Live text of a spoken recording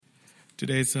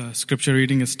Today's scripture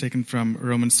reading is taken from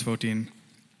Romans 14.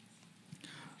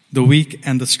 The weak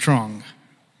and the strong.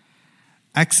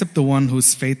 Accept the one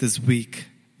whose faith is weak,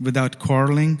 without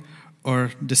quarreling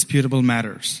or disputable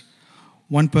matters.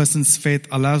 One person's faith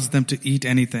allows them to eat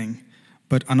anything,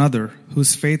 but another,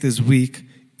 whose faith is weak,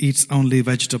 eats only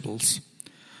vegetables.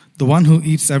 The one who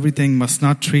eats everything must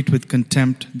not treat with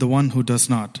contempt the one who does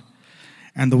not.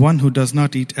 And the one who does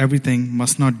not eat everything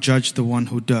must not judge the one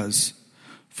who does.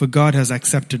 For God has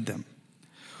accepted them.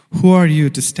 Who are you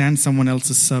to stand someone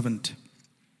else's servant?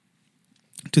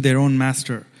 To their own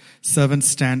master, servants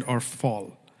stand or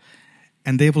fall.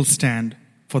 And they will stand,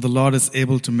 for the Lord is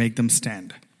able to make them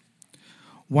stand.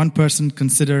 One person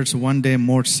considers one day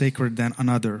more sacred than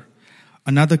another.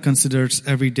 Another considers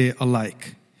every day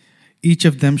alike. Each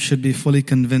of them should be fully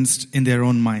convinced in their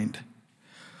own mind.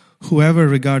 Whoever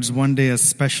regards one day as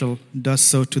special does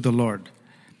so to the Lord.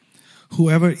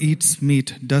 Whoever eats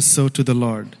meat does so to the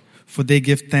Lord, for they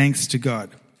give thanks to God.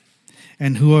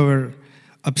 And whoever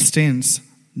abstains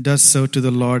does so to the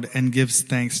Lord and gives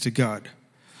thanks to God.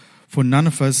 For none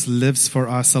of us lives for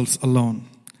ourselves alone,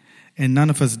 and none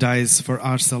of us dies for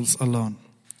ourselves alone.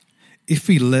 If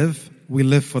we live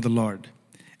for the Lord.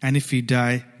 And if we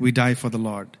die for the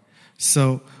Lord.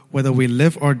 So, whether we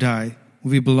live or die,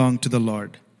 we belong to the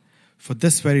Lord. For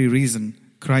this very reason,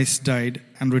 Christ died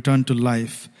and returned to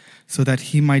life, so that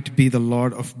he might be the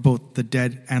Lord of both the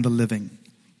dead and the living.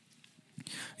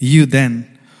 You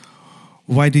then,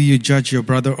 why do you judge your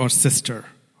brother or sister?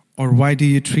 Or why do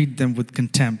you treat them with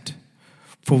contempt?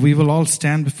 For we will all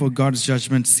stand before God's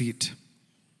judgment seat.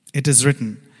 It is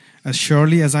written, as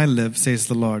surely as I live, says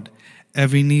the Lord,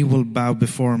 every knee will bow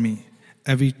before me,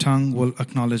 every tongue will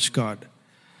acknowledge God.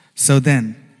 So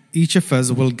then, each of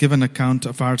us will give an account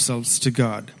of ourselves to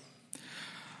God.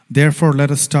 Therefore,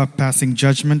 let us stop passing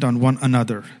judgment on one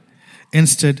another.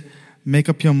 Instead, make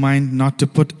up your mind not to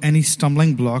put any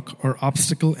stumbling block or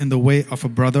obstacle in the way of a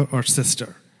brother or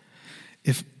sister.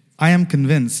 If I am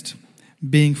convinced,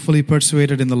 being fully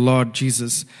persuaded in the Lord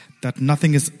Jesus, that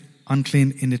nothing is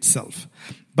unclean in itself,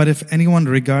 but if anyone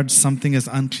regards something as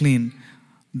unclean,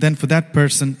 then for that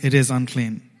person it is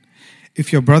unclean.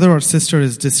 If your brother or sister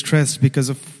is distressed because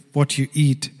of what you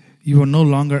eat, you are no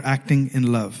longer acting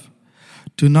in love.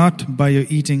 Do not, by your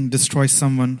eating, destroy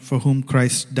someone for whom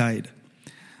Christ died.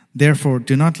 Therefore,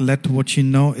 do not let what you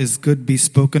know is good be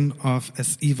spoken of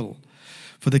as evil.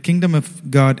 For the kingdom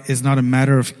of God is not a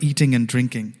matter of eating and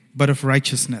drinking, but of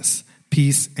righteousness,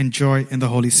 peace, and joy in the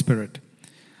Holy Spirit.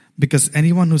 Because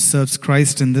anyone who serves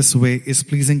Christ in this way is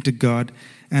pleasing to God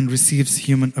and receives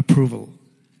human approval.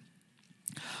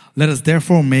 Let us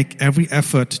therefore make every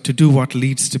effort to do what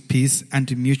leads to peace and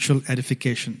to mutual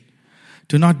edification.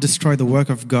 Do not destroy the work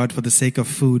of God for the sake of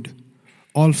food.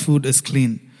 All food is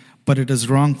clean, but it is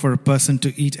wrong for a person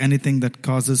to eat anything that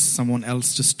causes someone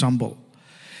else to stumble.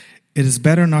 It is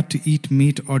better not to eat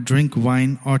meat or drink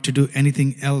wine or to do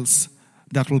anything else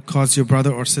that will cause your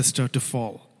brother or sister to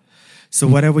fall. So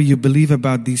whatever you believe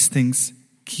about these things,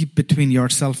 keep between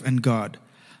yourself and God.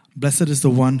 Blessed is the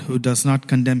one who does not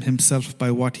condemn himself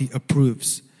by what he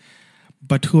approves.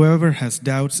 But whoever has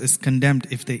doubts is condemned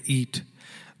if they eat,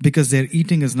 because their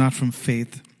eating is not from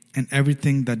faith, and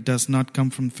everything that does not come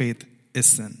from faith is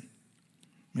sin.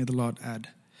 May the Lord add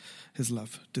his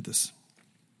love to this.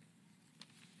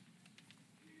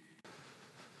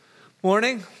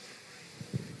 Morning.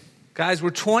 Guys,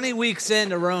 we're 20 weeks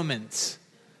into Romans.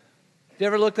 Have you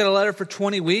ever looked at a letter for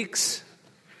 20 weeks?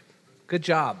 Good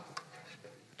job.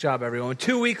 Good job, everyone.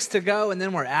 2 weeks to go, and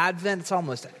then we're Advent. It's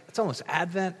almost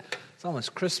Advent. It's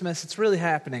almost Christmas. It's really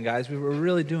happening, guys. We're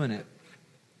really doing it.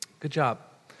 Good job.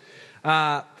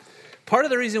 Part of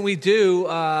the reason we do,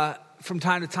 from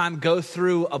time to time, go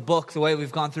through a book the way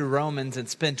we've gone through Romans and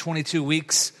spend 22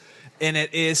 weeks in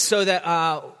it is so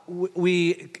that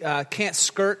we can't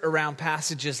skirt around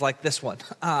passages like this one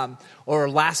or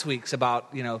last week's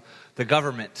about, the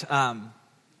government.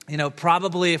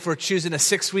 Probably if we're choosing a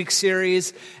 6-week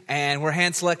series and we're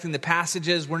hand selecting the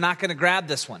passages, we're not going to grab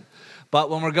this one. But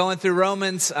when we're going through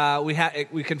Romans,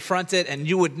 we confront it, and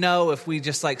you would know if we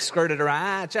just skirted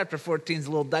around. Chapter 14 is a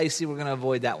little dicey. We're going to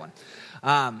avoid that one.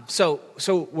 So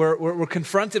we're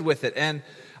confronted with it, and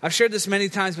I've shared this many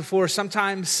times before.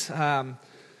 Sometimes, the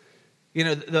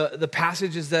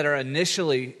passages that are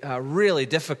initially really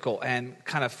difficult and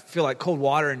kind of feel like cold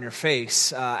water in your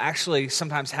face actually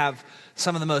sometimes have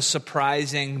some of the most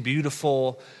surprising,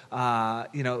 beautiful,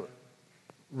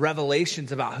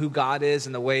 revelations about who God is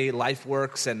and the way life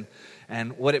works and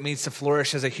what it means to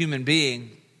flourish as a human being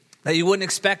that you wouldn't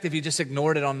expect if you just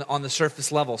ignored it on the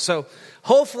surface level. So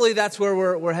hopefully that's where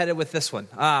we're headed with this one.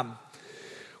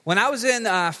 When I was in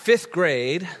fifth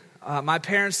grade, my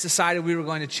parents decided we were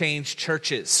going to change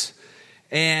churches.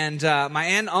 And my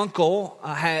aunt and uncle,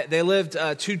 they lived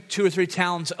two or three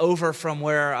towns over from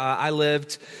where I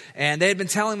lived. And they had been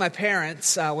telling my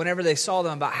parents, whenever they saw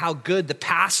them, about how good the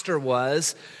pastor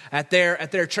was at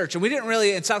their church. And we didn't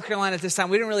really, in South Carolina at this time,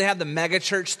 we didn't really have the mega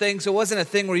church thing. So it wasn't a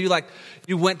thing where you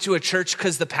went to a church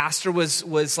because the pastor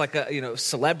was like a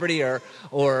celebrity or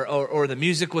the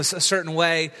music was a certain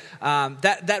way.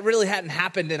 That really hadn't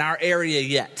happened in our area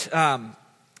yet.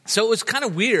 So it was kind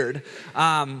of weird.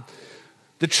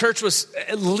 The church was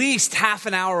at least half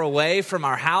an hour away from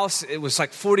our house. It was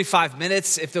like 45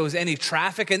 minutes if there was any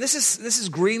traffic. And this is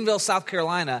Greenville, South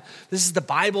Carolina. This is the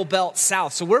Bible Belt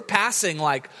South. So we're passing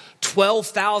like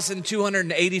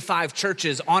 12,285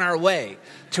 churches on our way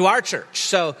to our church.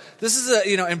 So this is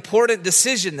a important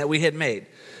decision that we had made.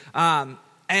 And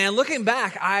looking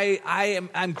back,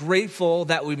 I'm grateful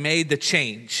that we made the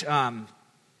change.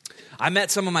 I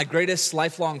met some of my greatest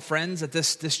lifelong friends at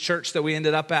this church that we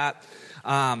ended up at.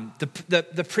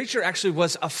 The preacher actually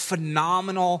was a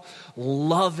phenomenal,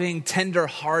 loving,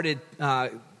 tender-hearted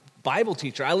Bible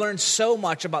teacher. I learned so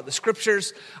much about the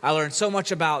scriptures. I learned so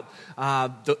much about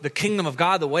the kingdom of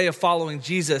God, the way of following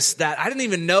Jesus, that I didn't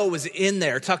even know was in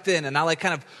there, tucked in. And I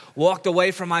kind of walked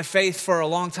away from my faith for a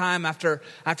long time after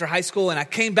high school. And I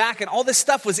came back and all this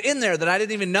stuff was in there that I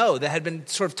didn't even know, that had been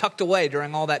sort of tucked away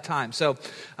during all that time. So,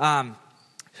 have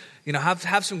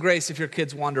some grace if your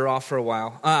kids wander off for a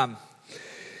while.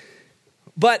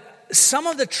 But some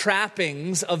of the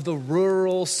trappings of the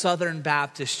rural Southern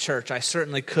Baptist church I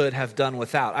certainly could have done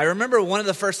without. I remember one of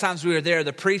the first times we were there,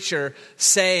 the preacher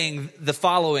saying the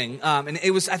following, and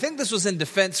I think this was in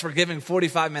defense for giving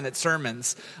 45-minute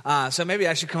sermons, so maybe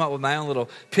I should come up with my own little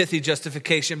pithy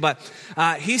justification, but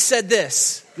he said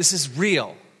this is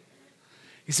real.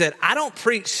 He said, I don't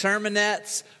preach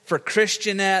sermonettes for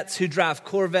Christianettes who drive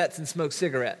Corvettes and smoke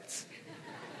cigarettes.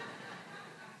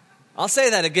 I'll say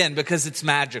that again because it's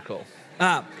magical.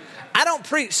 I don't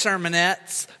preach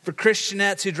sermonettes for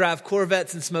Christianettes who drive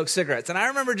Corvettes and smoke cigarettes. And I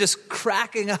remember just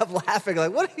cracking up laughing,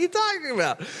 like, what are you talking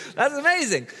about? That's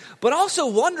amazing. But also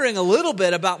wondering a little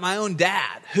bit about my own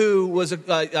dad, who was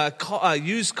a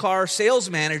used car sales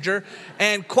manager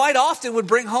and quite often would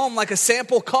bring home like a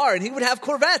sample car. And he would have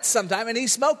Corvettes sometime, and he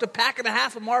smoked a pack and a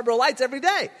half of Marlboro Lights every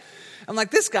day. I'm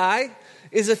like, this guy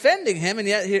is offending him, and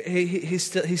yet he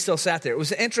still sat there. It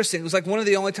was interesting. It was like one of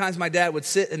the only times my dad would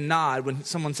sit and nod when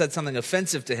someone said something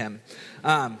offensive to him.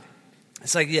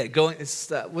 It's like,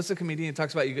 what's the comedian who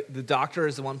talks about the doctor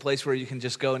is the one place where you can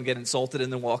just go and get insulted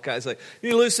and then walk out. It's like, you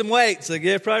need to lose some weight. It's like,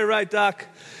 yeah, probably right, doc.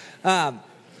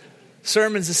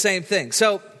 Sermon's the same thing.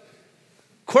 So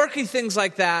quirky things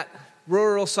like that,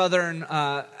 rural Southern,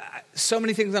 so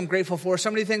many things I'm grateful for,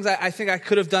 so many things I think I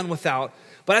could have done without.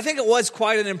 But I think it was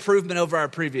quite an improvement over our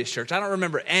previous church. I don't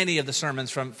remember any of the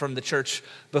sermons from the church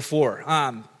before.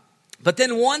 But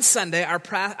then one Sunday, our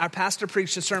pastor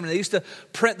preached a sermon. They used to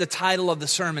print the title of the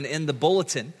sermon in the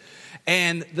bulletin.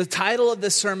 And the title of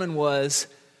the sermon was,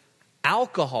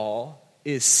 Alcohol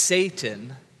is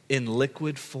Satan in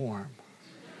Liquid Form.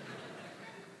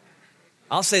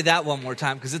 I'll say that one more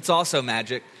time because it's also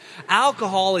magic.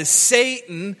 Alcohol is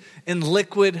Satan in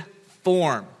liquid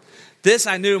form. This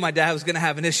I knew my dad was going to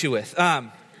have an issue with.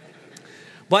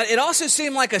 But it also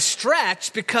seemed like a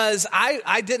stretch because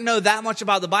I didn't know that much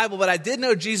about the Bible, but I did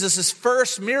know Jesus'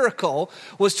 first miracle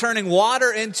was turning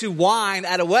water into wine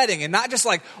at a wedding. And not just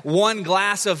like one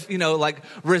glass of,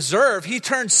 reserve. He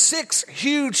turned 6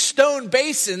 huge stone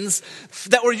basins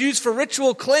that were used for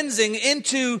ritual cleansing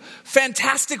into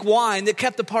fantastic wine that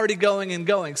kept the party going and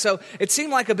going. So it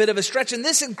seemed like a bit of a stretch. And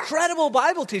this incredible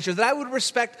Bible teacher that I would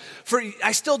respect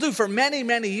I still do for many,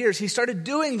 many years, he started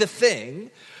doing the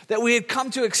thing that we had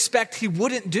come to expect he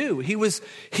wouldn't do. He was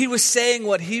saying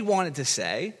what he wanted to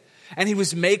say, and he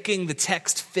was making the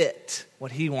text fit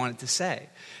what he wanted to say.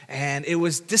 And it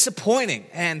was disappointing.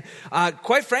 And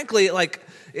quite frankly,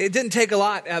 it didn't take a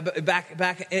lot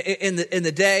back in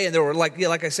the day, and there were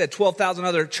like I said, 12,000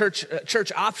 other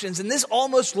church options, and this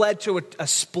almost led to a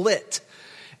split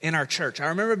in our church. I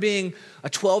remember being a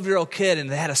 12-year-old kid,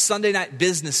 and they had a Sunday night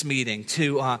business meeting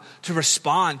to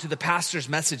respond to the pastor's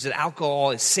message that alcohol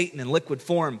is Satan in liquid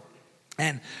form.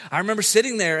 And I remember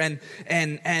sitting there,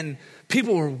 and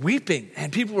people were weeping,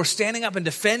 and people were standing up and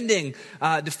defending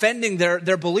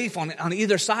their belief on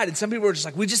either side. And some people were just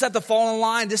like, "We just have to fall in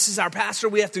line. This is our pastor.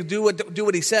 We have to do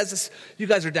what he says." You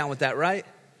guys are down with that, right?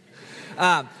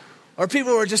 Or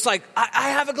people were just like, I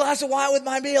have a glass of wine with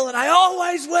my meal, and I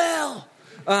always will.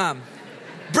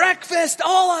 Breakfast,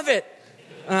 all of it.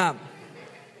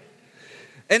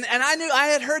 And I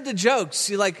had heard the jokes.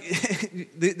 You like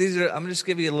these are. I'm just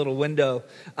giving you a little window.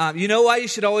 You know why you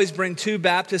should always bring 2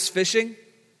 Baptists fishing?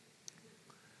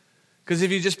 Because if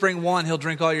you just bring one, he'll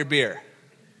drink all your beer.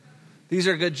 These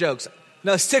are good jokes.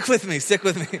 No, stick with me. Stick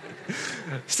with me.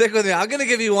 Stick with me. I'm going to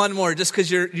give you one more just because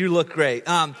you look great.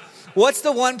 What's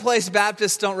the one place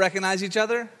Baptists don't recognize each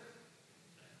other?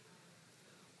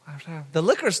 The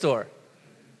liquor store.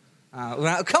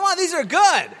 Come on, these are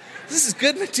good. This is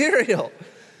good material.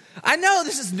 I know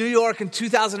this is New York in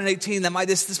 2018.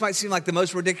 This might seem like the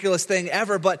most ridiculous thing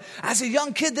ever, but as a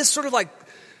young kid, this sort of like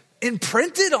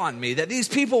imprinted on me that these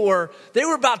people were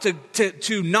about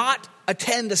to not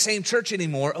attend the same church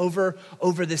anymore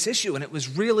over this issue, and it was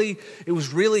really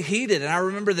heated. And I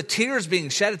remember the tears being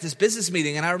shed at this business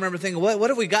meeting, and I remember thinking, what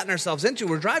have we gotten ourselves into?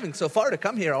 We're driving so far to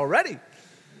come here already.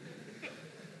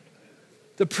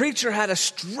 The preacher had a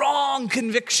strong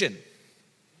conviction.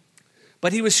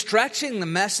 But he was stretching the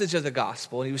message of the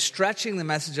gospel, and he was stretching the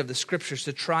message of the scriptures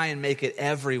to try and make it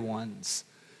everyone's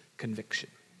conviction.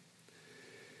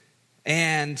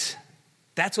 And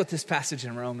that's what this passage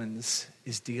in Romans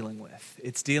is dealing with.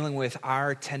 It's dealing with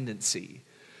our tendency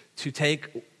to take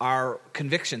our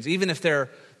convictions, even if they're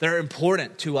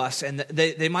important to us and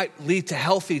they might lead to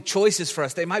healthy choices for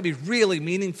us. They might be really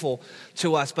meaningful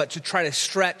to us, but to try to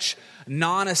stretch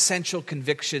non-essential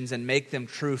convictions and make them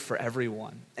true for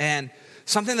everyone. And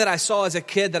something that I saw as a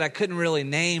kid that I couldn't really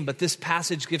name, but this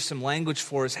passage gives some language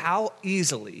for, is how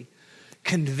easily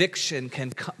conviction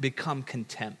can become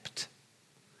contempt.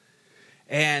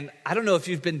 And I don't know if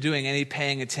you've been doing any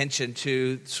paying attention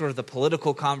to sort of the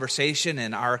political conversation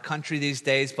in our country these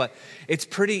days, but it's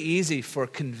pretty easy for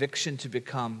conviction to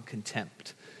become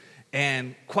contempt.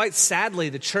 And quite sadly,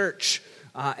 the church,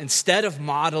 instead of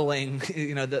modeling,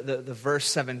 the verse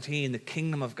 17, the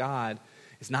kingdom of God,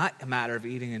 is not a matter of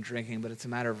eating and drinking, but it's a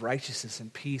matter of righteousness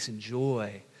and peace and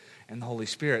joy and the Holy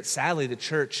Spirit. Sadly, the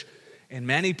church, in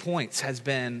many points, has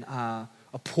been a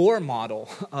poor model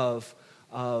of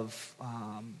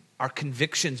our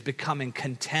convictions becoming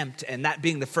contempt, and that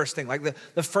being the first thing, like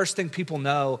the first thing people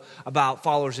know about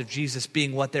followers of Jesus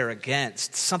being what they're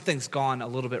against. Something's gone a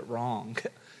little bit wrong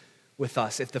with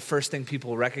us if the first thing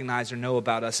people recognize or know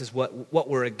about us is what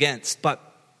we're against. But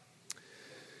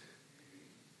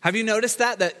have you noticed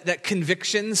that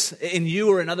convictions in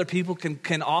you or in other people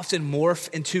can often morph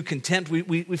into contempt?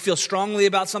 We feel strongly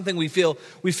about something, we feel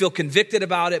convicted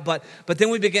about it, but then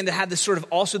we begin to have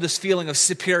this feeling of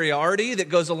superiority that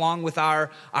goes along with our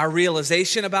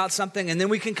realization about something, and then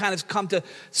we can kind of come to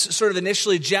sort of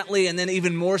initially gently and then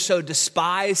even more so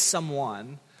despise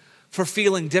someone for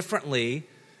feeling differently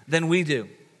than we do.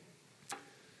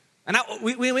 And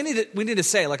we need to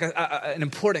say, like an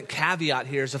important caveat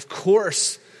here is, of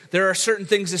course, there are certain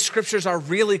things the scriptures are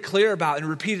really clear about and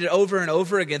repeated over and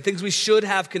over again, things we should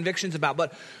have convictions about.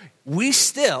 But we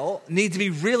still need to be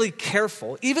really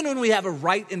careful, even when we have a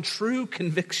right and true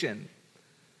conviction.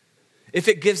 If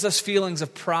it gives us feelings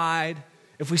of pride,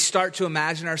 if we start to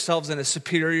imagine ourselves in a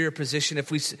superior position,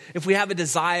 if we have a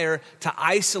desire to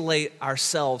isolate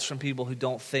ourselves from people who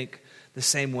don't think the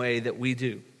same way that we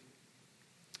do.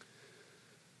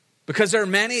 Because there are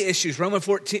many issues. Romans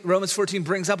 14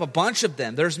 brings up a bunch of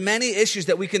them. There's many issues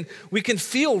that we can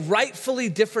feel rightfully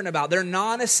different about. They're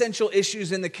non-essential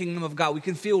issues in the kingdom of God. We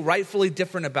can feel rightfully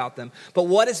different about them. But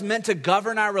what is meant to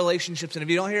govern our relationships, and if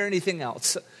you don't hear anything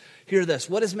else, hear this.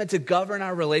 What is meant to govern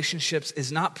our relationships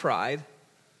is not pride.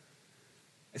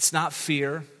 It's not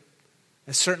fear.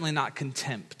 It's certainly not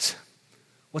contempt.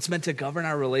 What's meant to govern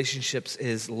our relationships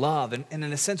is love. And in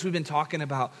a sense, we've been talking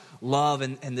about love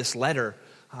in this letter.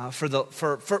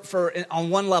 On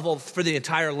one level for the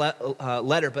entire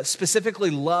letter, but specifically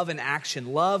love in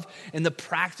action, love in the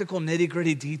practical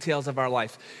nitty-gritty details of our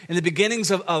life. In the beginnings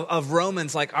of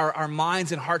Romans, like our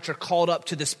minds and hearts are called up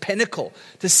to this pinnacle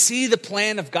to see the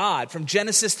plan of God from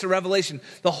Genesis to Revelation,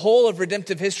 the whole of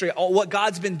redemptive history, all what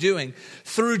God's been doing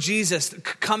through Jesus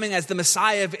coming as the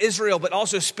Messiah of Israel, but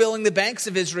also spilling the banks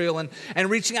of Israel and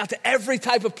reaching out to every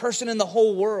type of person in the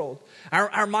whole world.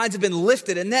 Our minds have been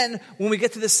lifted, and then when we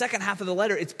get to the second half of the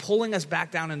letter, it's pulling us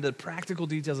back down into the practical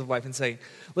details of life and saying,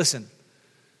 listen,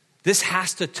 this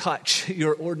has to touch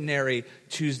your ordinary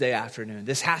Tuesday afternoon.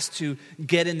 This has to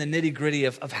get in the nitty-gritty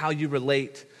of how you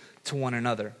relate to one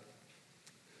another.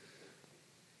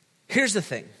 Here's the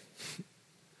thing.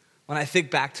 When I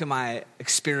think back to my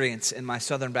experience in my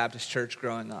Southern Baptist church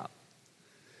growing up,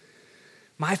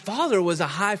 my father was a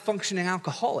high-functioning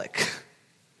alcoholic.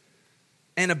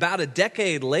 And about a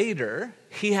decade later,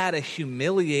 he had a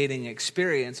humiliating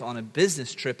experience on a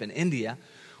business trip in India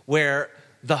where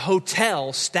the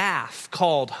hotel staff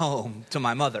called home to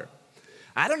my mother.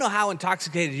 I don't know how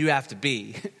intoxicated you have to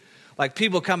be, like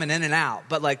people coming in and out,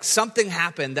 but like something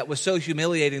happened that was so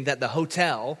humiliating that the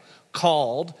hotel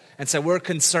called and said, we're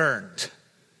concerned.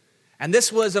 And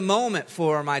this was a moment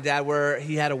for my dad where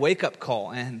he had a wake-up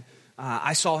call, and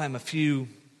I saw him a few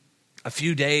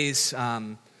days,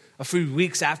 a few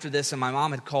weeks after this, and my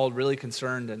mom had called really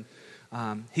concerned, and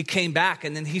he came back,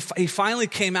 and then he finally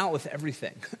came out with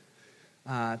everything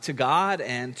to God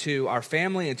and to our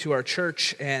family and to our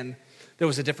church. And there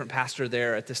was a different pastor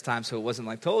there at this time, so it wasn't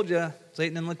like, told you,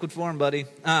 Satan in liquid form, buddy.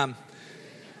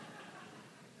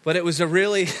 But it was a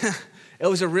really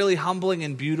humbling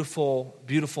and beautiful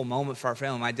moment for our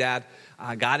family. My dad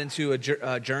got into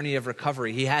a journey of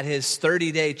recovery. He had his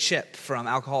 30-day chip from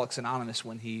Alcoholics Anonymous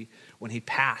when he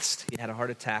passed. He had a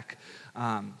heart attack.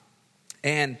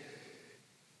 And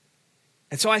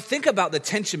so I think about the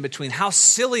tension between how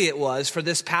silly it was for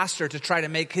this pastor to try to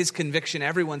make his conviction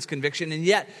everyone's conviction, and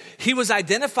yet he was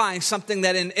identifying something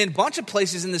that in a bunch of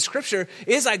places in the scripture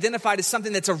is identified as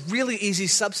something that's a really easy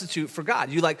substitute for God.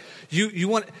 You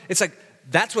want, it's like,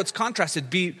 that's what's contrasted.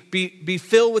 Be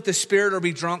filled with the Spirit or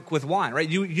be drunk with wine, right?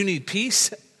 You need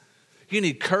peace, you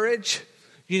need courage,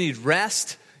 you need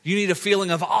rest. You need a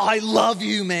feeling of, oh, I love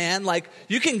you, man. Like,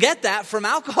 you can get that from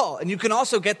alcohol, and you can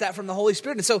also get that from the Holy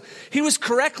Spirit. And so he was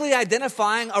correctly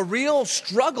identifying a real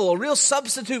struggle, a real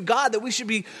substitute God that we should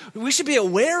be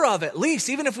aware of at least.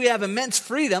 Even if we have immense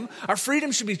freedom, our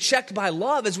freedom should be checked by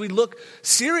love as we look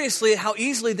seriously at how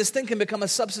easily this thing can become a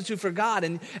substitute for God.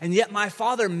 And yet my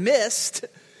father missed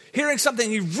hearing something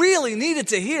he really needed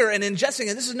to hear and ingesting.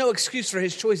 And this is no excuse for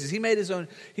his choices. He made his own.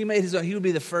 He would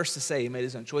be the first to say he made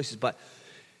his own choices. But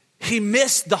he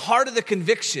missed the heart of the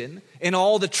conviction in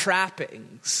all the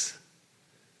trappings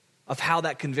of how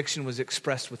that conviction was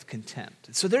expressed with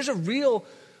contempt. So there's a real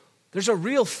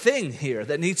thing here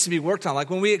that needs to be worked on.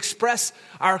 Like when we express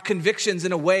our convictions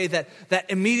in a way that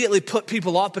immediately put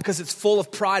people off because it's full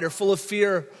of pride or full of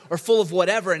fear or full of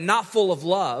whatever and not full of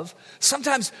love,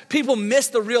 sometimes people miss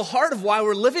the real heart of why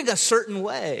we're living a certain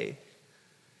way.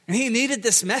 And he needed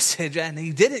this message and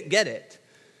he didn't get it.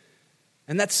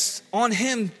 And that's on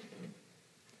him.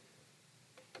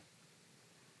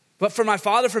 But for my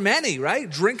father, for many, right?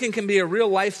 Drinking can be a real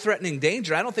life-threatening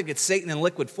danger. I don't think it's Satan in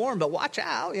liquid form, but watch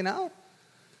out, you know.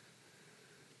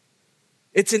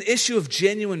 It's an issue of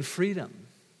genuine freedom.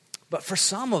 But for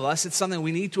some of us, it's something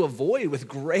we need to avoid with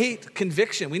great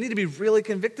conviction. We need to be really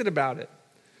convicted about it.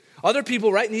 Other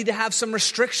people, right, need to have some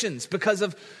restrictions because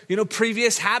of,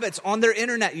 previous habits on their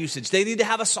internet usage. They need to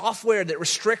have a software that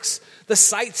restricts the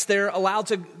sites they're allowed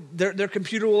to, their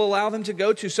computer will allow them to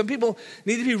go to. Some people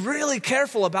need to be really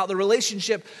careful about the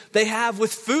relationship they have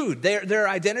with food, their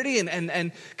identity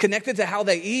and connected to how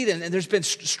they eat. And there's been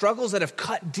struggles that have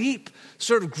cut deep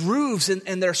sort of grooves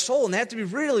in their soul. And they have to be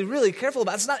really, really careful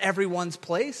about it. It's not everyone's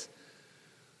place.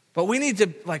 But we need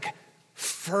to,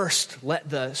 first let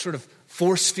the sort of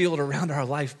force field around our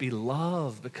life be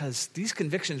love, because these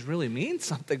convictions really mean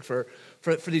something for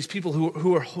these people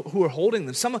who are holding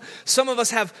them. Some of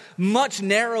us have much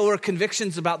narrower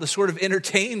convictions about the sort of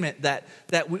entertainment that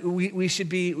we should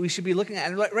be looking at.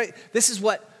 And right, this is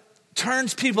what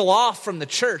turns people off from the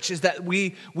church, is that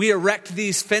we erect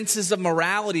these fences of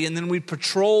morality and then we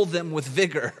patrol them with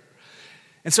vigor.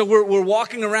 And so we're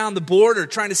walking around the border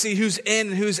trying to see who's in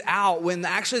and who's out, when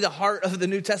actually the heart of the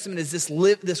New Testament is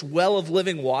this well of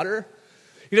living water.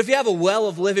 If you have a well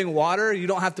of living water, you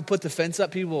don't have to put the fence up.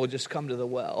 People will just come to the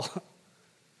well.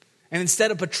 And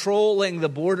instead of patrolling the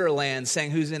borderland,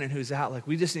 saying who's in and who's out,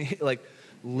 we just need to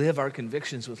live our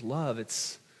convictions with love.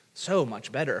 It's so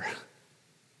much better.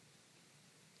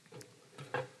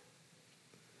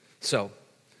 So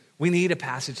we need a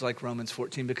passage like Romans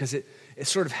 14 because it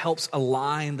sort of helps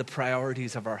align the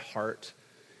priorities of our heart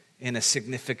in a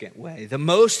significant way. The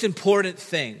most important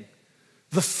thing,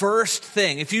 the first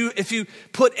thing, if you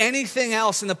put anything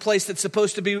else in the place that's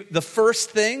supposed to be the first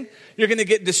thing, you're going to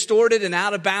get distorted and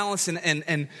out of balance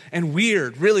and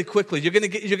weird really quickly.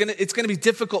 It's going to be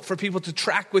difficult for people to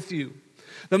track with you.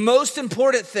 The most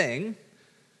important thing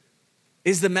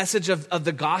is the message of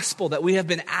the gospel, that we have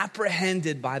been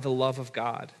apprehended by the love of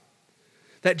God.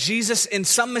 That Jesus, in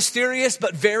some mysterious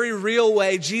but very real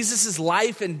way, Jesus'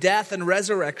 life and death and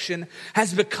resurrection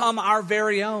has become our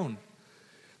very own.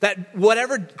 That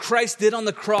whatever Christ did on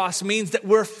the cross means that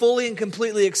we're fully and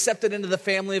completely accepted into the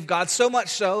family of God, so much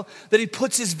so that he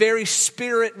puts his very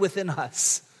spirit within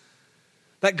us.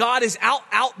 That God is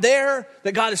out there,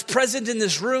 that God is present in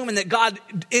this room, and that God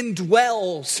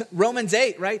indwells. Romans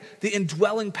 8, right? The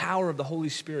indwelling power of the Holy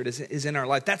Spirit is in our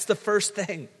life. That's the first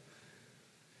thing.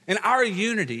 And our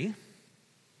unity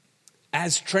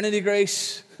as Trinity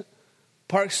Grace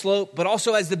Park Slope, but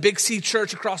also as the Big C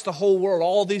Church across the whole world,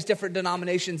 all these different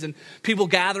denominations and people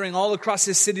gathering all across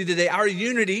this city today. Our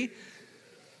unity,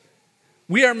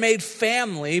 we are made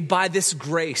family by this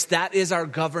grace. That is our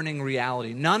governing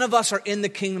reality. None of us are in the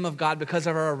kingdom of God because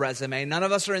of our resume. None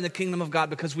of us are in the kingdom of God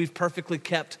because we've perfectly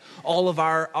kept all of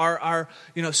our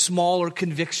smaller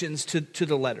convictions to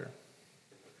the letter.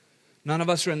 None of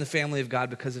us are in the family of God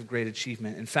because of great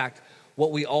achievement. In fact,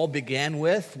 what we all began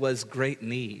with was great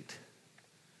need.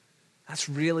 That's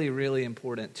really, really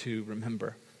important to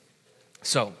remember.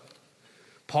 So,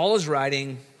 Paul is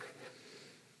writing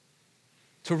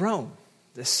to Rome,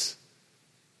 this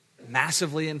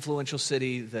massively influential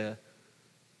city, the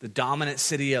dominant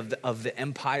city of the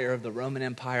empire, of the Roman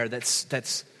Empire,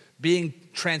 that's being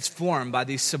transformed by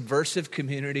these subversive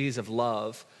communities of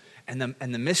love. And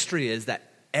the mystery is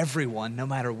that everyone, no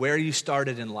matter where you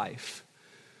started in life,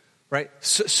 right?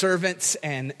 Servants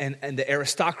and the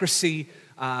aristocracy,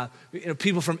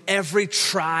 people from every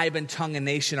tribe and tongue and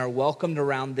nation are welcomed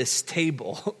around this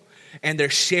table, and they're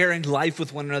sharing life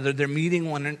with one another. They're meeting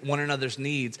one another's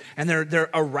needs, and they're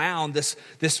around this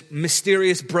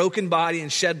mysterious broken body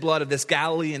and shed blood of this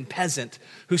Galilean peasant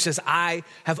who says, "I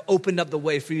have opened up the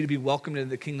way for you to be welcomed into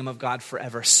the kingdom of God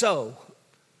forever." So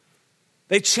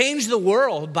they changed the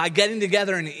world by getting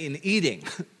together and eating.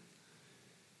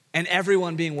 And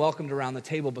everyone being welcomed around the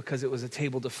table because it was a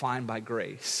table defined by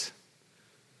grace.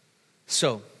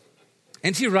 So,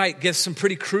 N.T. Wright gives some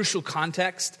pretty crucial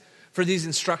context for these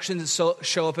instructions that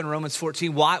show up in Romans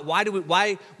 14.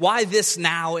 Why this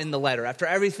now in the letter after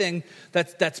everything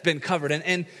that's been covered?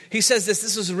 And he says this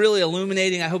is really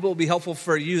illuminating. I hope it will be helpful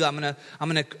for you. I'm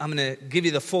gonna give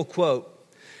you the full quote.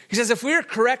 He says, if we are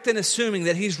correct in assuming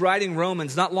that he's writing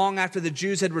Romans not long after the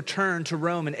Jews had returned to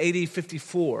Rome in AD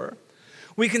 54,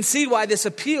 we can see why this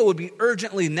appeal would be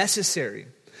urgently necessary.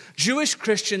 Jewish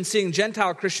Christians seeing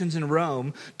Gentile Christians in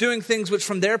Rome doing things which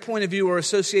from their point of view were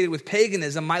associated with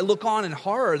paganism might look on in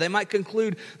horror. They might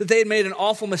conclude that they had made an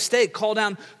awful mistake, call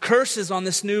down curses on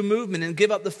this new movement, and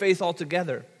give up the faith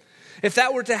altogether. If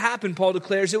that were to happen, Paul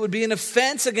declares, it would be an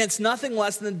offense against nothing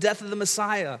less than the death of the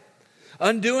Messiah.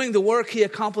 Undoing the work he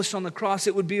accomplished on the cross,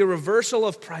 it would be a reversal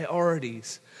of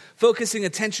priorities, focusing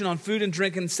attention on food and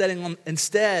drink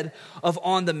instead of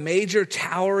on the major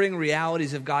towering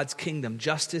realities of God's kingdom,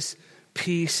 justice,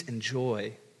 peace, and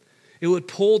joy. It would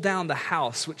pull down the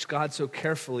house which God so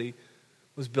carefully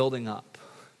was building up.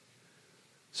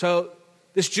 So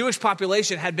this Jewish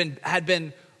population had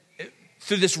been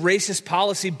through this racist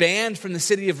policy banned from the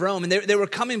city of Rome. And they were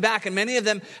coming back, and many of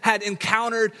them had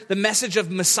encountered the message of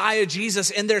Messiah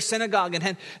Jesus in their synagogue,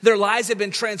 and their lives had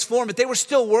been transformed. But they were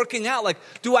still working out, like,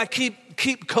 do I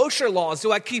keep kosher laws?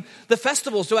 Do I keep the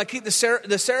festivals? Do I keep the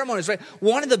ceremonies, right?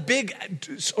 One of the big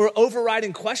or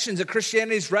overriding questions that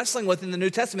Christianity is wrestling with in the New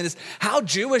Testament is, how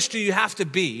Jewish do you have to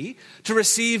be to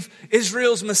receive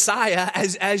Israel's Messiah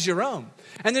as your own?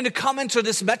 And then to come into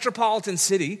this metropolitan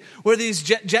city where these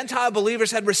Gentile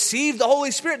believers had received the Holy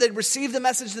Spirit, they'd received the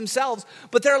message themselves,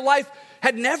 but their life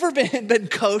had never been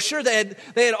kosher. They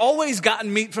had always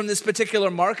gotten meat from this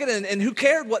particular market, and who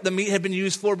cared what the meat had been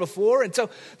used for before? And so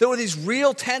there were these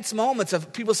real tense moments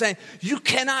of people saying, you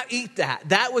cannot eat that.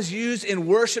 That was used in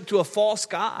worship to a false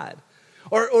god.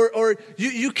 Or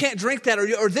you can't drink that,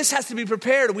 or this has to be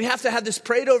prepared. We have to have this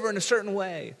prayed over in a certain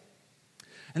way.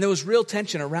 And there was real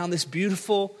tension around this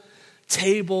beautiful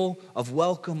table of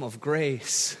welcome, of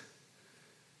grace.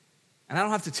 And I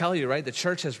don't have to tell you, right? The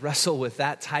church has wrestled with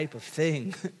that type of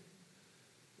thing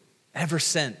ever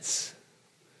since,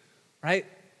 right?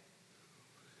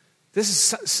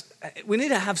 We need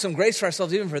to have some grace for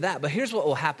ourselves even for that. But here's what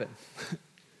will happen.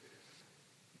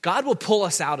 God will pull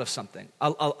us out of something.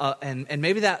 And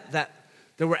maybe that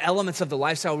there were elements of the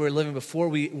lifestyle we were living before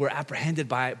we were apprehended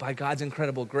by God's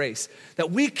incredible grace, that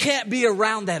we can't be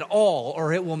around at all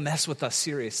or it will mess with us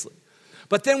seriously.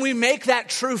 But then we make that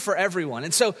true for everyone.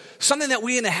 And so something that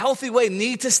we in a healthy way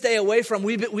need to stay away from,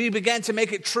 we began to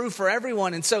make it true for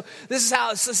everyone. And so this is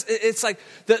how it's like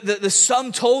the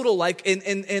sum total, like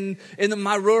in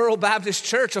my rural Baptist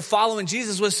church of following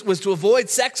Jesus was to avoid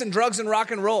sex and drugs and rock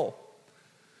and roll.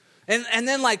 And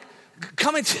then like,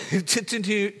 coming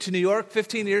to New York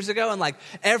 15 years ago, and like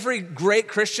every great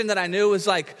Christian that I knew was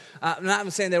like, I'm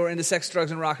not saying they were into sex, drugs,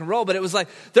 and rock and roll, but it was like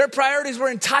their priorities were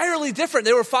entirely different.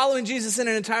 They were following Jesus in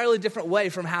an entirely different way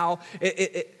from how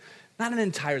not an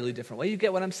entirely different way. You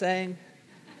get what I'm saying?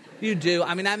 You do.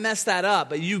 I mean, I messed that up,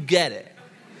 but you get it.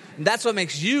 And that's what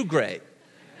makes you great.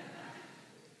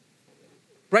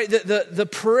 Right, the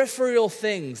peripheral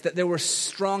things that there were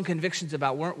strong convictions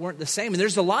about weren't the same. And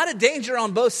there's a lot of danger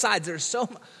on both sides. There's so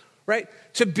right?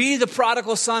 To be the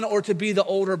prodigal son or to be the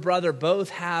older brother, both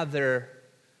have their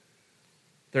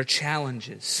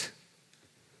challenges.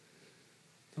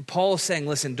 And Paul is saying,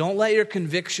 listen, don't let your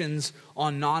convictions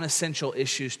on non-essential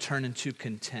issues turn into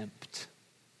contempt.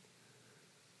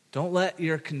 Don't let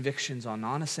your convictions on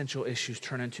non-essential issues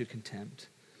turn into contempt.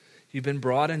 You've been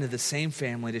brought into the same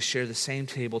family to share the same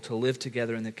table, to live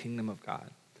together in the kingdom of God.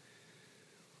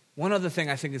 One other thing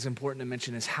I think is important to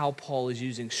mention is how Paul is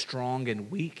using strong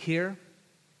and weak here.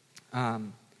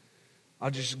 I'll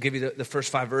just give you the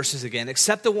first 5 verses again.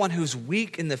 Except the one who's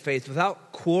weak in the faith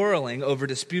without quarreling over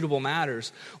disputable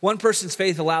matters. One person's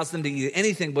faith allows them to eat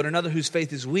anything, but another whose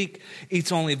faith is weak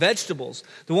eats only vegetables.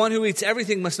 The one who eats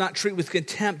everything must not treat with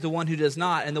contempt the one who does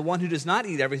not, and the one who does not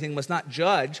eat everything must not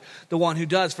judge the one who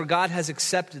does, for God has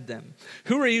accepted them.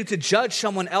 Who are you to judge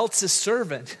someone else's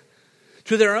servant?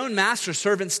 To their own master,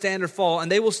 servants stand or fall,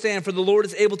 and they will stand, for the Lord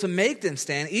is able to make them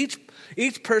stand. Each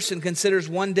person considers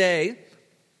one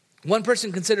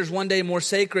person considers one day more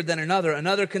sacred than another.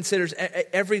 Another considers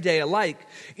every day alike.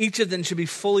 Each of them should be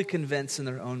fully convinced in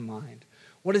their own mind.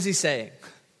 What is he saying?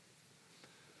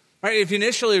 Right? If you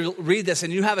initially read this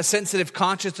and you have a sensitive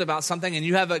conscience about something and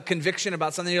you have a conviction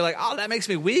about something, you're like, oh, that makes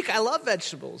me weak. I love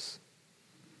vegetables.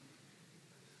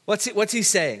 What's he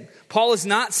saying? Paul is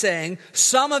not saying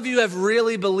some of you have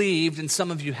really believed and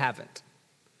some of you haven't.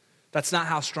 That's not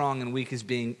how strong and weak is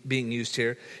being used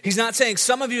here. He's not saying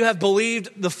some of you have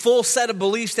believed the full set of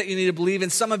beliefs that you need to believe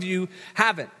and some of you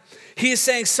haven't. He is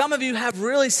saying some of you have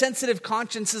really sensitive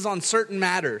consciences on certain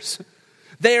matters.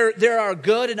 There are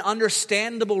good and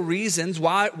understandable reasons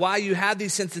why you have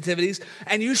these sensitivities,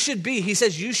 and he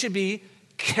says you should be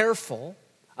careful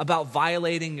about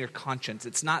violating your conscience.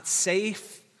 It's not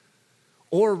safe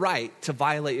or right to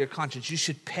violate your conscience. You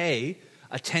should pay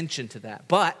attention to that.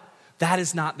 But that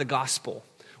is not the gospel.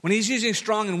 When he's using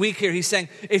strong and weak here, he's saying,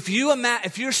 if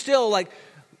you're still like,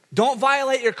 don't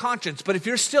violate your conscience, but if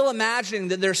you're still imagining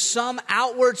that there's some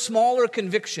outward smaller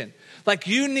conviction, like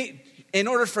you need, in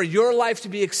order for your life to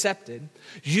be accepted,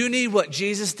 you need what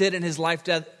Jesus did in his life,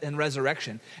 death, and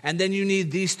resurrection. And then you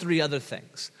need these 3 other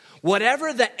things.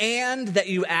 Whatever the and that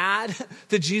you add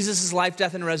to Jesus' life,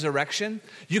 death, and resurrection,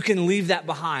 you can leave that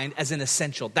behind as an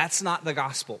essential. That's not the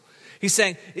gospel. He's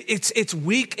saying it's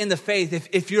weak in the faith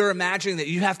if you're imagining that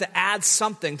you have to add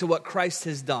something to what Christ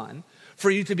has done for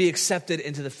you to be accepted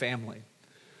into the family.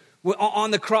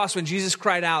 On the cross, when Jesus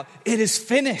cried out, "It is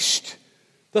finished,"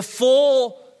 the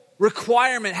full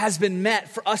requirement has been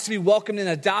met for us to be welcomed and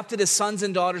adopted as sons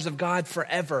and daughters of God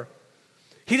forever.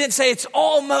 He didn't say it's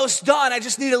almost done. I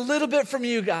just need a little bit from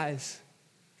you guys.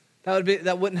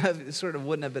 That wouldn't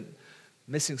have been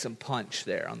missing some punch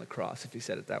there on the cross if he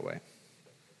said it that way.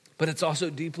 But it's also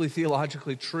deeply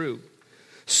theologically true.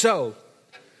 So,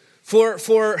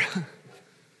 for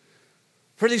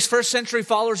these first century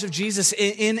followers of Jesus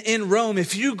in Rome,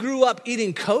 if you grew up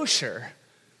eating kosher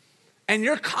and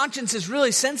your conscience is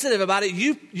really sensitive about it,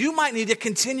 you might need to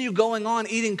continue going on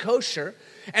eating kosher,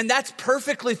 and that's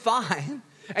perfectly fine.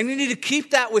 And you need to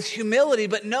keep that with humility,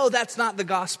 but no, that's not the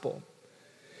gospel.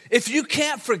 If you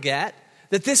can't forget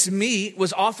that this meat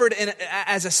was offered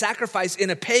as a sacrifice in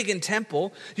a pagan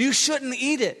temple, you shouldn't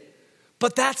eat it.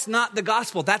 But that's not the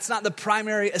gospel. That's not the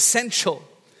primary essential.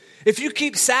 If you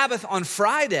keep Sabbath on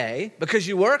Friday because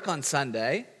you work on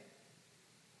Sunday,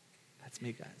 that's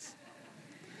me, guys.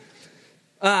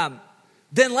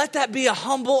 Then let that be a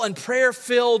humble and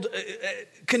prayer-filled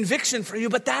conviction for you,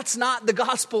 but that's not the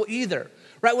gospel either.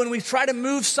 Right? When we try to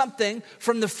move something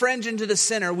from the fringe into the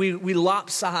center, we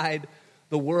lopside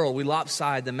the world. We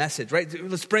lopside the message, right?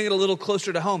 Let's bring it a little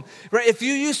closer to home, right? If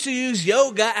you used to use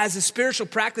yoga as a spiritual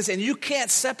practice and you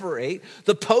can't separate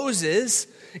the poses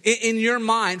in your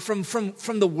mind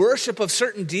from the worship of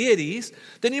certain deities,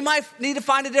 then you might need to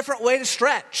find a different way to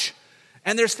stretch.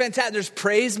 And there's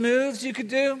praise moves you could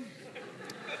do.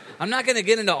 I'm not going to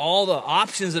get into all the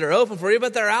options that are open for you,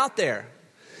 but they're out there.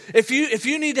 If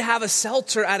you need to have a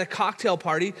seltzer at a cocktail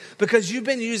party because you've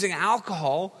been using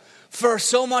alcohol for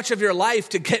so much of your life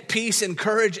to get peace and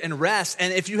courage and rest,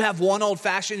 and if you have one old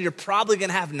fashioned, you're probably going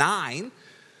to have 9.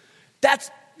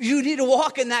 You need to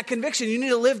walk in that conviction. You need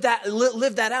to live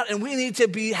that out, and we need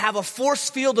to have a force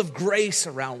field of grace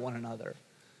around one another,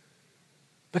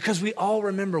 because we all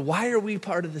remember, why are we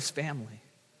part of this family?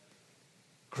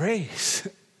 Grace,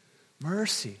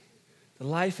 mercy. The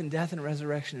life and death and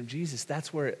resurrection of Jesus,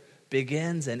 that's where it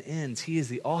begins and ends. He is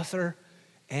the author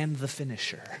and the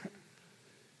finisher.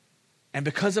 And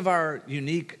because of our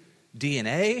unique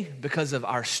DNA, because of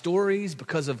our stories,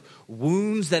 because of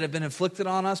wounds that have been inflicted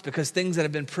on us, because things that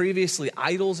have been previously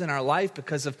idols in our life,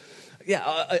 because of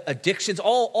addictions,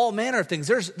 all manner of things.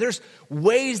 There's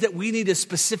ways that we need to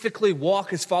specifically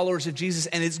walk as followers of Jesus,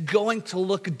 and it's going to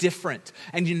look different.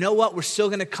 And you know what? We're still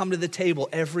going to come to the table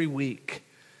every week.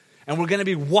 And we're going to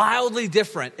be wildly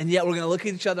different, and yet we're going to look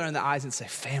at each other in the eyes and say,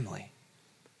 family.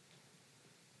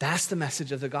 That's the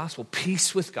message of the gospel.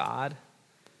 Peace with God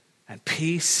and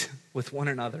peace with one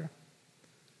another.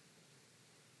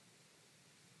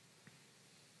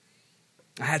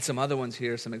 I had some other ones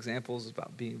here, some examples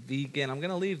about being vegan. I'm going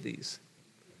to leave these.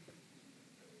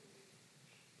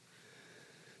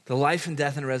 The life and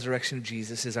death and resurrection of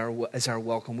Jesus is our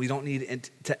welcome. We don't need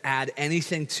to add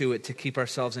anything to it to keep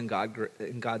ourselves in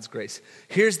God's grace.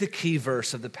 Here's the key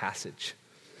verse of the passage.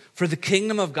 For the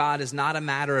kingdom of God is not a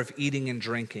matter of eating and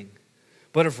drinking,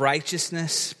 but of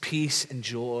righteousness, peace, and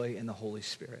joy in the Holy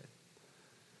Spirit.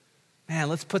 Man,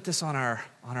 let's put this on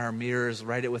our mirrors,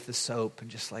 write it with the soap, and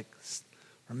just like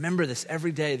remember this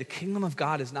every day. The kingdom of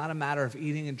God is not a matter of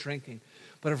eating and drinking,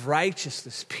 but of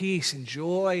righteousness, peace, and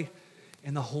joy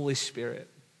in the Holy Spirit.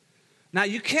 Now,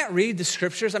 you can't read the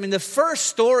scriptures. I mean, the first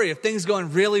story of things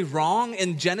going really wrong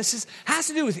in Genesis has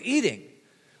to do with eating,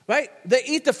 right? They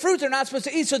eat the fruit they're not supposed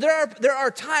to eat. So there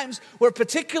are times where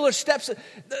particular steps,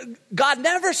 God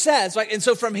never says, like, and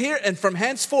so from here and from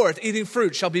henceforth, eating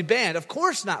fruit shall be banned. Of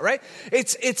course not, right?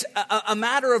 It's a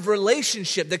matter of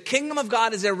relationship. The kingdom of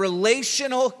God is a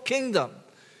relational kingdom.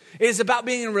 It is about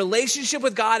being in relationship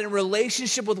with God and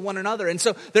relationship with one another. And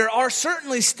so there are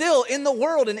certainly still in the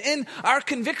world and in our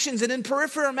convictions and in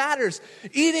peripheral matters,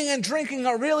 eating and drinking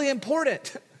are really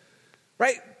important,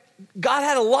 right? God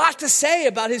had a lot to say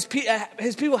about his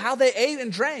people, how they ate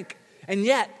and drank. And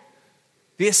yet,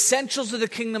 the essentials of the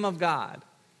kingdom of God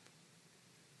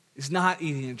is not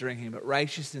eating and drinking, but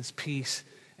righteousness, peace,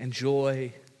 and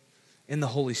joy in the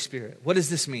Holy Spirit. What does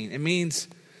this mean? It means,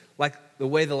 like the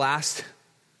way the last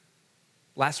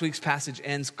week's passage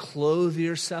ends, clothe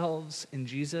yourselves in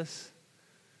Jesus.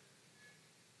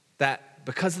 That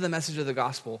because of the message of the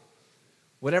gospel,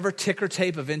 whatever ticker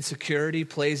tape of insecurity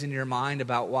plays in your mind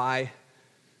about why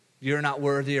you're not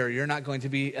worthy, or you're not going to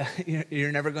be,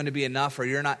 you're never going to be enough, or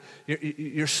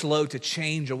you're slow to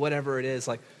change, or whatever it is,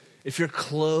 like if you're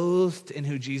clothed in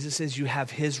who Jesus is, you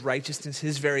have his righteousness,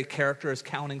 his very character is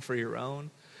counting for your own.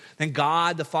 Then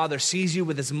God the Father sees you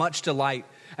with as much delight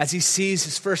as he sees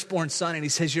his firstborn son, and he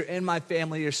says, you're in my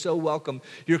family, you're so welcome,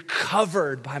 you're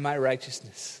covered by my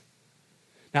righteousness.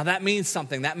 Now that means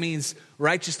something. That means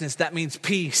righteousness. That means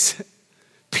peace.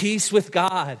 Peace with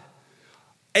God.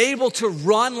 Able to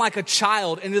run like a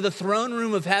child into the throne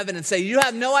room of heaven and say, you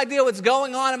have no idea what's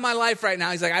going on in my life right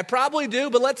now. He's like, I probably do,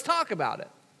 but let's talk about it.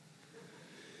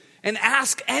 And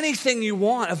ask anything you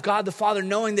want of God the Father,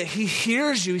 knowing that he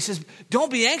hears you. He says, don't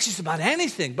be anxious about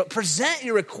anything, but present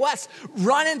your requests.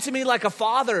 Run into me like a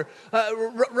father.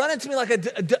 Run into me like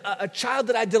a child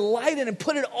that I delight in, and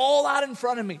put it all out in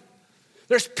front of me.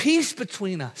 There's peace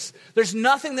between us. There's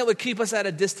nothing that would keep us at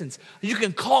a distance. You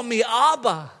can call me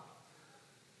Abba.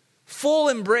 Full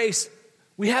embrace.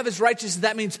 We have his righteousness.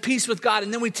 That means peace with God.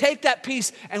 And then we take that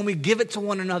peace and we give it to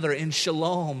one another in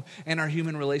shalom in our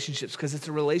human relationships, because it's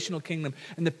a relational kingdom.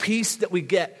 And the peace that we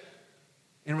get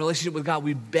in relationship with God,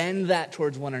 we bend that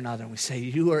towards one another. And we say,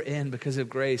 you are in because of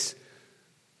grace.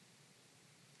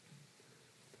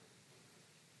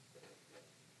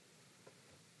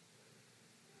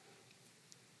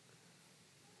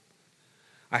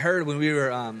 I heard when we were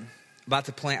about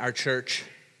to plant our church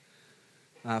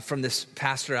from this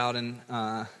pastor out in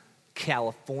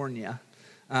California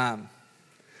that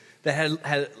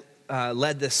had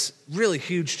led this really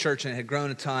huge church and had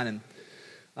grown a ton.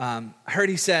 And I heard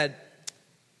he said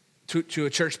to a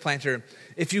church planter,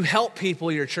 if you help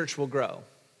people, your church will grow.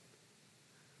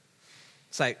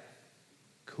 It's like,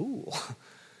 cool.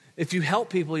 If you help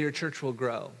people, your church will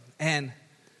grow. And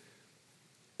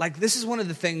like, this is one of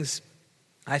the things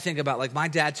I think about. Like, my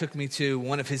dad took me to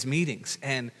one of his meetings,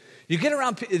 and you get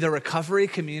around the recovery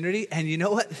community, and you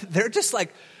know what? They're just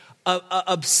like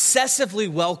obsessively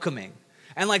welcoming.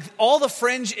 And like all the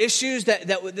fringe issues that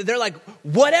they're like,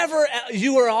 whatever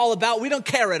you are all about, we don't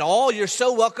care at all. You're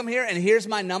so welcome here, and here's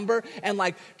my number. And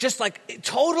like, just like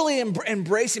totally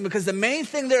embracing, because the main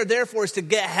thing they're there for is to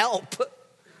get help.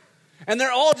 And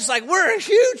they're all just like, we're a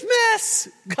huge mess.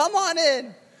 Come on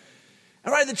in.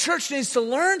 All right, the church needs to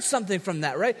learn something from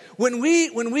that, right? When we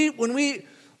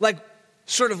like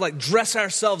sort of like dress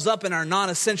ourselves up in our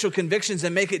non-essential convictions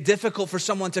and make it difficult for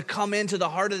someone to come into the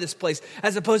heart of this place,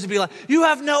 as opposed to be like, you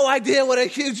have no idea what a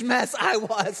huge mess I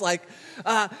was. Like,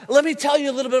 let me tell you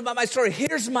a little bit about my story.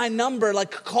 Here's my number. Like,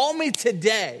 call me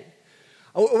today.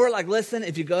 We're like, listen,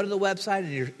 if you go to the website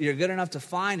and you're good enough to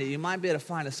find it, you might be able to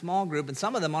find a small group, and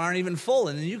some of them aren't even full,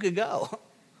 and then you could go.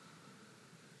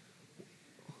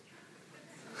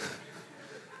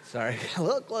 Sorry, a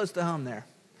little close to home there.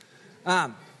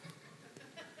 But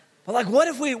like, what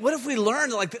if we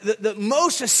learned like the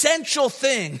most essential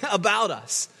thing about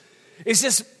us is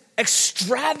this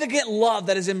extravagant love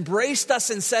that has embraced us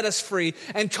and set us free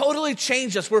and totally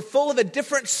changed us. We're full of a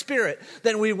different spirit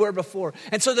than we were before.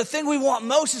 And so the thing we want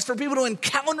most is for people to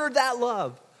encounter that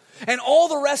love. And all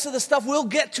the rest of the stuff, we'll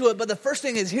get to it. But the first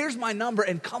thing is, here's my number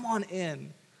and come on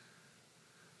in.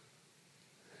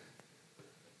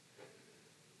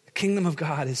 The kingdom of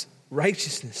God is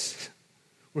righteousness.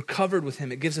 We're covered with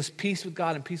him. It gives us peace with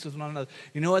God and peace with one another.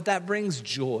 You know what that brings?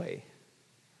 Joy.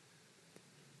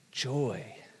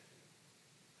 Joy.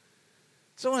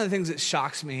 So one of the things that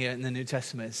shocks me in the New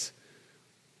Testament is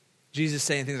Jesus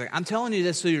saying things like, I'm telling you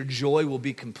this so your joy will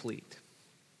be complete.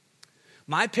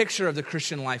 My picture of the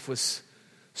Christian life was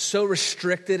so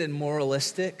restricted and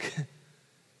moralistic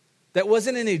that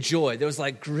wasn't any joy. There was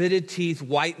like gritted teeth,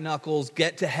 white knuckles,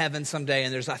 get to heaven someday,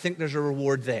 and I think there's a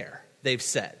reward there, they've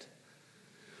said.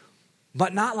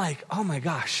 But not like, oh my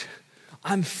gosh,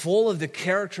 I'm full of the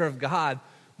character of God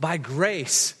by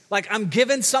grace. Like I'm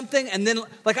given something and then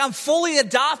like I'm fully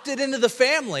adopted into the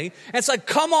family. And it's like,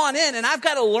 come on in. And I've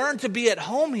got to learn to be at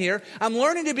home here. I'm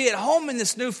learning to be at home in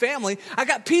this new family. I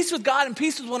got peace with God and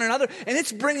peace with one another. And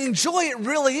it's bringing joy. It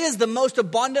really is the most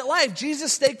abundant life.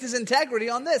 Jesus staked his integrity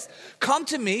on this. Come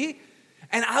to me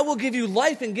and I will give you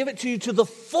life and give it to you to the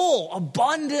full,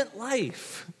 abundant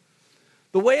life.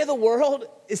 The way of the world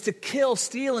is to kill,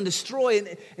 steal, and destroy,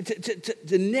 and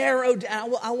to narrow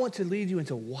down. I want to lead you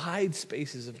into wide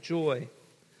spaces of joy.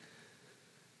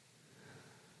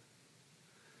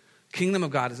 Kingdom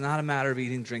of God is not a matter of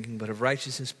eating, drinking, but of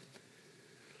righteousness,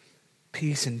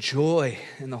 peace, and joy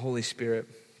in the Holy Spirit.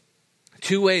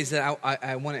 Two ways that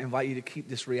I want to invite you to keep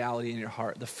this reality in your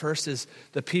heart. The first is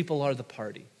the people are the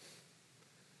party.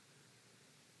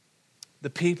 The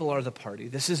people are the party.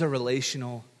 This is a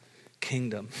relational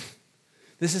kingdom.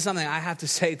 This is something I have to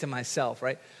say to myself,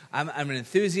 right? I'm an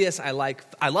enthusiast. I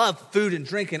love food and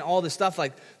drink and all this stuff.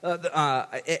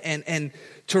 And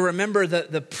to remember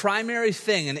the primary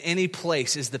thing in any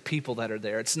place is the people that are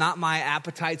there. It's not my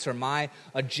appetites or my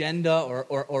agenda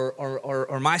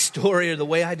or my story or the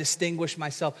way I distinguish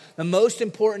myself. The most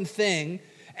important thing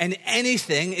in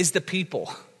anything is the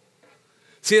people.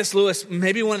 C.S. Lewis,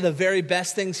 maybe one of the very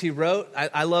best things he wrote,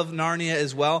 I love Narnia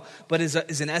as well, but is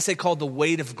an essay called The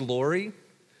Weight of Glory.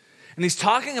 And he's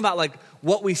talking about like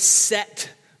what we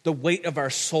set the weight of our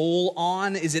soul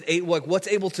on. Is it like what's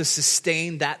able to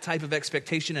sustain that type of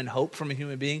expectation and hope from a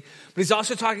human being? But he's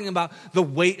also talking about the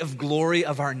weight of glory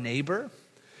of our neighbor.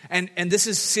 And this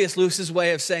is C.S. Lewis's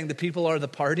way of saying the people are the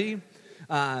party.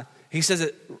 He says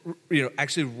it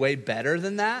actually way better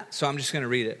than that, so I'm just going to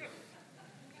read it.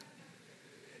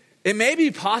 It may be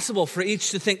possible for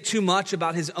each to think too much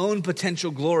about his own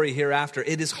potential glory hereafter.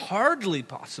 It is hardly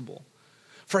possible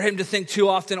for him to think too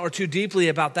often or too deeply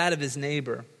about that of his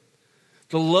neighbor.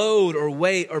 The load or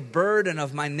weight or burden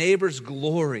of my neighbor's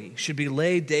glory should be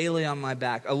laid daily on my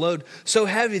back, a load so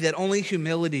heavy that only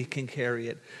humility can carry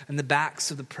it, and the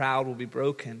backs of the proud will be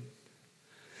broken.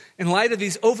 In light of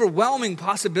these overwhelming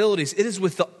possibilities, it is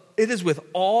with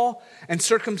awe and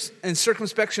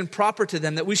circumspection proper to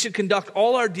them that we should conduct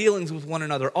all our dealings with one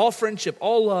another, all friendship,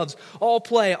 all loves, all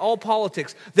play, all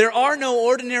politics. There are no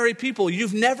ordinary people.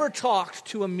 You've never talked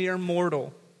to a mere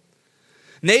mortal.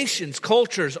 Nations,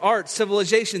 cultures, art,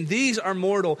 civilization, these are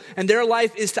mortal, and their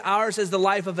life is to ours as the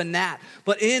life of a gnat.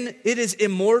 But it is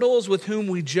immortals with whom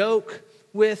we joke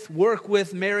with, work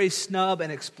with, marry, snub,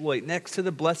 and exploit. Next to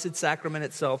the blessed sacrament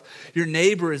itself, your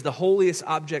neighbor is the holiest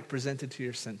object presented to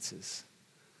your senses.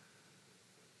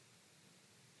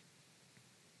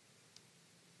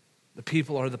 The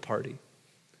people are the party.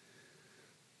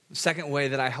 The second way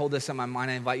that I hold this in my mind,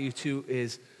 I invite you to,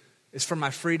 is for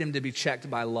my freedom to be checked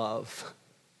by love.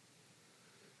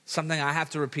 Something I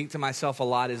have to repeat to myself a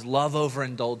lot is love over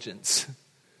indulgence.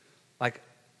 Like,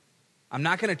 I'm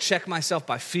not going to check myself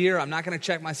by fear. I'm not going to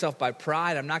check myself by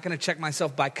pride. I'm not going to check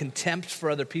myself by contempt for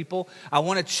other people. I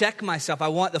want to check myself. I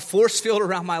want the force field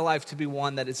around my life to be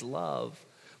one that is love.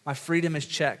 My freedom is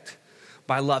checked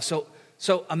by love.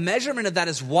 So a measurement of that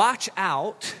is watch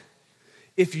out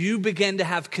if you begin to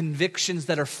have convictions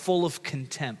that are full of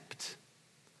contempt.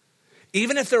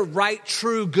 Even if they're right,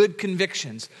 true, good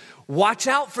convictions, watch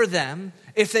out for them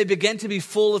if they begin to be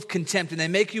full of contempt and they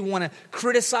make you want to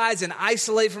criticize and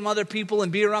isolate from other people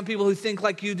and be around people who think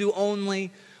like you do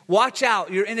only. Watch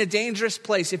out. You're in a dangerous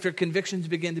place if your convictions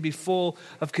begin to be full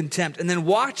of contempt. And then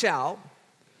watch out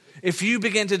if you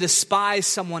begin to despise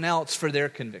someone else for their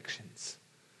convictions.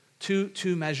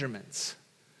 Two measurements.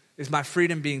 Is my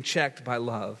freedom being checked by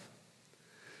love?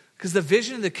 Because the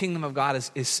vision of the kingdom of God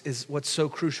is what's so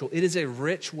crucial. It is a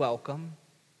rich welcome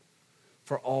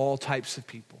for all types of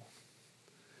people.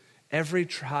 Every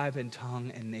tribe and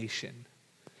tongue and nation.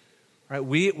 Right?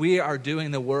 We are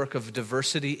doing the work of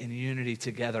diversity and unity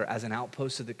together as an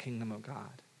outpost of the kingdom of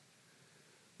God.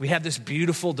 We have this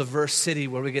beautiful, diverse city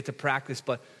where we get to practice,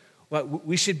 but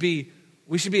we should be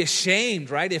ashamed,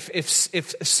 right?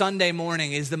 If Sunday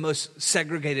morning is the most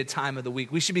segregated time of the week.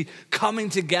 We should be coming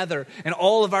together and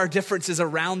all of our differences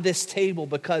around this table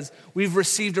because we've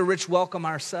received a rich welcome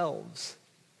ourselves.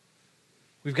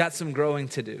 We've got some growing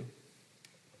to do.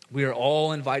 We are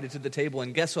all invited to the table.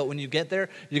 And guess what? When you get there,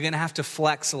 you're going to have to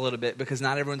flex a little bit because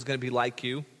not everyone's going to be like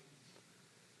you.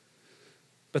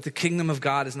 But the kingdom of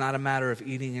God is not a matter of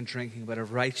eating and drinking, but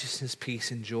of righteousness,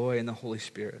 peace, and joy in the Holy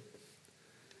Spirit.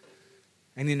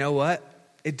 And you know what?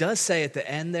 It does say at the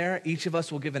end there, each of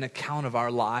us will give an account of our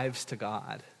lives to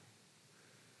God.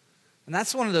 And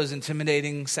that's one of those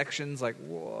intimidating sections, like,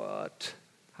 what?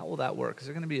 How will that work? Is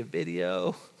there going to be a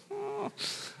video?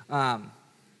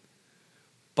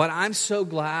 But I'm so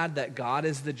glad that God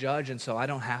is the judge, and so I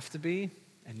don't have to be,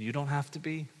 and you don't have to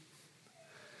be.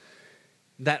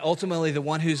 That ultimately the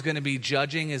one who's going to be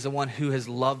judging is the one who has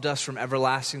loved us from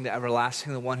everlasting to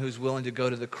everlasting, the one who's willing to go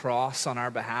to the cross on our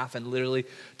behalf and literally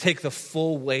take the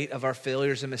full weight of our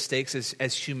failures and mistakes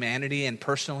as humanity and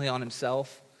personally on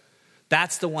himself.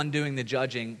 That's the one doing the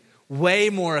judging, way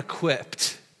more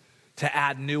equipped to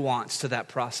add nuance to that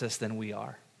process than we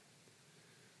are.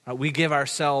 We give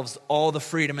ourselves all the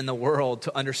freedom in the world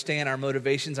to understand our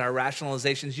motivations, our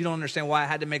rationalizations. You don't understand why I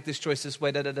had to make this choice this way,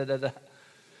 And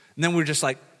then we're just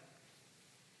like,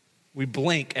 we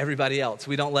blink everybody else.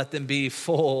 We don't let them be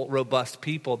full, robust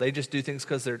people. They just do things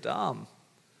because they're dumb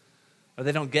or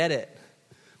they don't get it.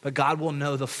 But God will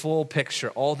know the full picture,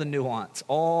 all the nuance,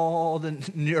 all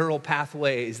the neural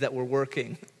pathways that were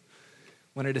working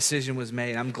when a decision was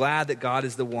made. I'm glad that God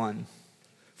is the one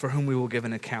for whom we will give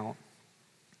an account.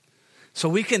 So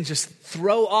we can just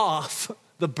throw off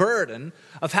the burden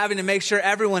of having to make sure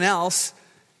everyone else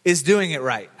is doing it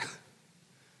right.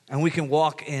 And we can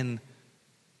walk in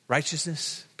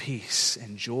righteousness, peace,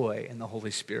 and joy in the Holy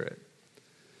Spirit.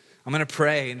 I'm going to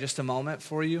pray in just a moment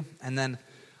for you. And then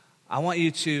I want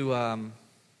you to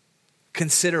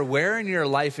consider where in your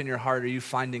life, in your heart, are you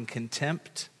finding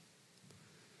contempt?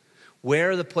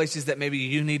 Where are the places that maybe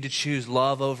you need to choose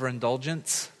love over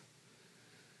indulgence?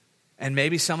 And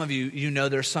maybe some of you know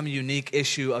there's some unique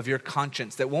issue of your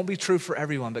conscience that won't be true for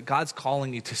everyone, but God's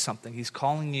calling you to something. He's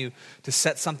calling you to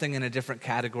set something in a different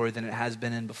category than it has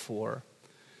been in before.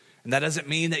 And that doesn't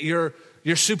mean that you're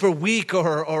super weak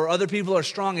or other people are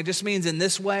strong. It just means in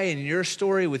this way, in your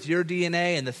story, with your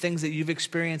DNA and the things that you've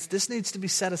experienced, this needs to be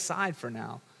set aside for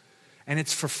now. And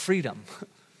it's for freedom.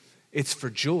 It's for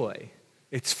joy.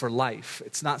 It's for life.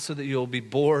 It's not so that you'll be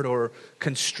bored or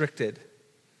constricted.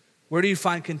 Where do you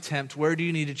find contempt? Where do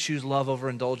you need to choose love over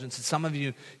indulgence? And some of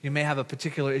you may have a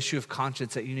particular issue of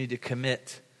conscience that you need to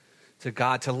commit to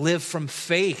God, to live from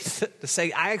faith, to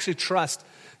say, I actually trust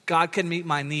God can meet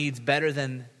my needs better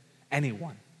than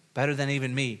anyone, better than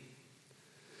even me.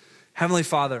 Heavenly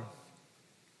Father,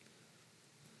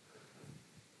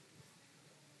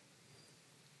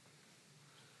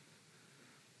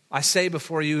 I say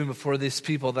before you and before these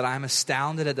people that I'm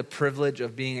astounded at the privilege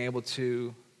of being able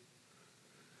to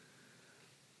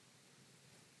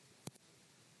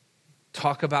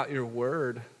talk about your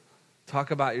word,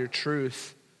 talk about your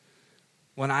truth,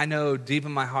 when I know deep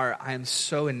in my heart I am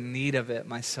so in need of it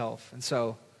myself. And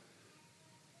so,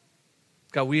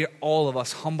 God, all of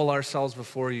us humble ourselves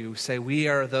before you, say we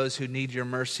are those who need your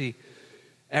mercy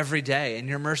every day, and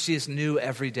your mercy is new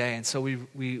every day. And so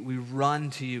we run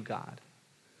to you, God.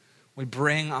 We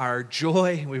bring our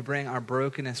joy, we bring our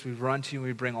brokenness, we run to you, and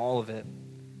we bring all of it.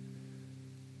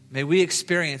 May we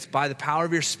experience, by the power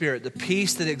of your Spirit, the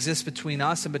peace that exists between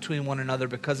us and between one another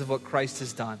because of what Christ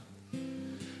has done.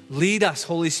 Lead us,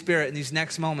 Holy Spirit, in these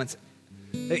next moments,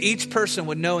 that each person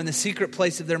would know in the secret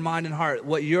place of their mind and heart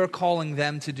what you're calling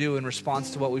them to do in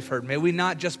response to what we've heard. May we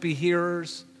not just be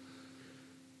hearers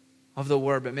of the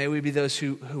word, but may we be those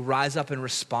who rise up and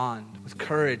respond with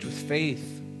courage, with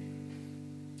faith.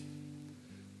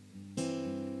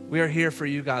 We are here for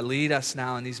you, God. Lead us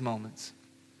now in these moments.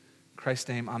 In Christ's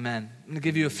name, amen. I'm going to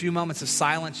give you a few moments of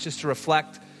silence just to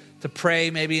reflect, to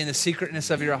pray maybe in the secretness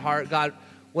of your heart. God,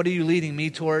 what are you leading me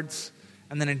towards?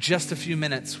 And then in just a few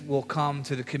minutes, we'll come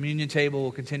to the communion table.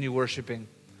 We'll continue worshiping.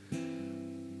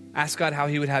 Ask God how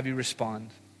he would have you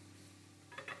respond.